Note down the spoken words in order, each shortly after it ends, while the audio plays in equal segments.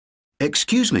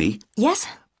Excuse me? Yes?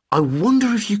 I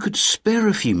wonder if you could spare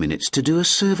a few minutes to do a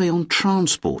survey on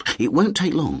transport. It won't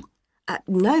take long.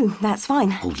 No, that's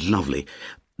fine. Oh, lovely.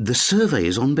 The survey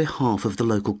is on behalf of the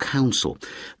local council.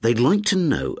 They'd like to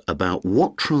know about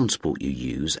what transport you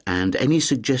use and any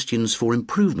suggestions for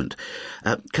improvement.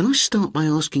 Can I start by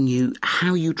asking you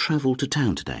how you travelled to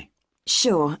town today?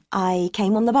 Sure, I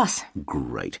came on the bus.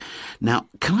 Great. Now,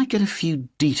 can I get a few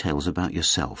details about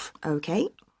yourself? OK.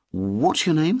 What's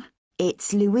your name?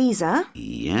 It's Luisa.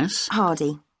 Yes.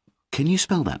 Hardie. Can you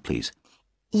spell that, please?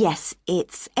 Yes,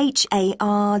 it's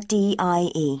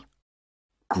Hardie.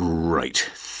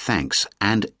 Great, thanks.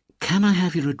 And can I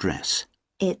have your address?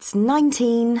 It's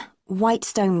 19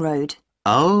 Whitestone Road.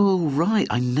 Oh, right,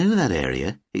 I know that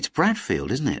area. It's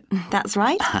Bradfield, isn't it? That's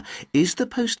right. Is the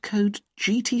postcode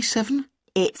GT7?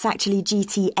 It's actually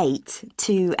GT8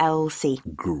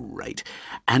 2LC. Great.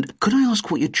 And could I ask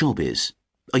what your job is?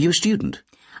 Are you a student?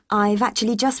 I've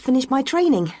actually just finished my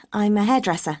training. I'm a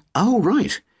hairdresser. Oh,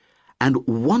 right. And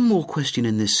one more question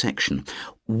in this section.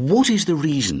 What is the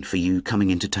reason for you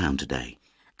coming into town today?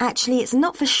 Actually, it's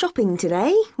not for shopping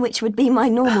today, which would be my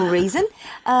normal reason,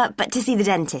 but to see the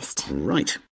dentist.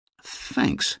 Right.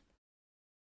 Thanks.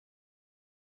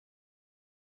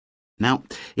 Now,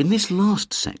 in this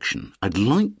last section, I'd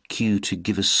like you to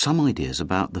give us some ideas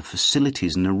about the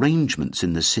facilities and arrangements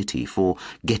in the city for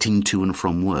getting to and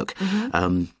from work.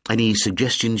 Any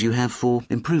suggestions you have for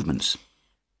improvements?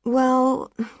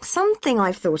 Well, something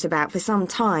I've thought about for some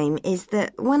time is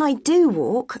that when I do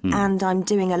walk and I'm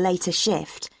doing a later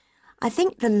shift, I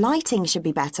think the lighting should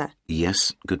be better.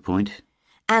 Yes, good point.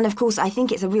 And of course, I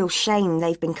think it's a real shame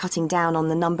they've been cutting down on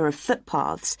the number of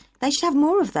footpaths. They should have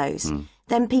more of those.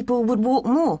 Then people would walk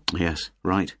more. Yes,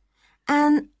 right.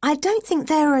 And I don't think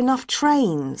there are enough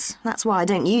trains. That's why I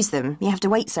don't use them. You have to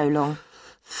wait so long.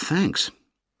 Thanks.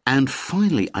 And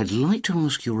finally, I'd like to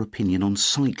ask your opinion on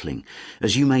cycling.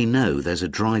 As you may know, there's a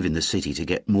drive in the city to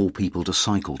get more people to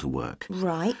cycle to work.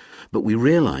 Right. But we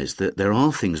realise that there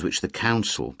are things which the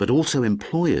council, but also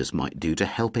employers, might do to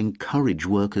help encourage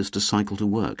workers to cycle to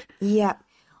work. Yeah.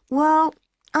 Well,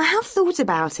 I have thought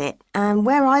about it, and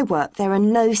where I work there are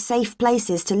no safe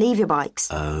places to leave your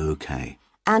bikes. OK.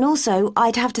 And also,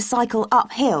 I'd have to cycle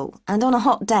uphill, and on a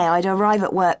hot day I'd arrive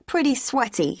at work pretty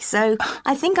sweaty, so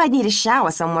I think I'd need a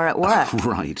shower somewhere at work.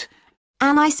 Right.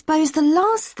 And I suppose the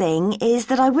last thing is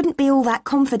that I wouldn't be all that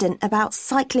confident about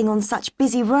cycling on such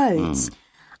busy roads.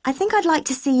 I think I'd like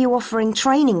to see you offering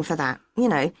training for that. You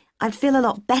know, I'd feel a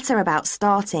lot better about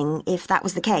starting if that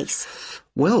was the case.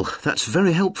 Well, that's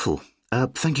very helpful.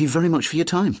 Thank you very much for your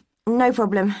time. No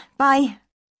problem. Bye.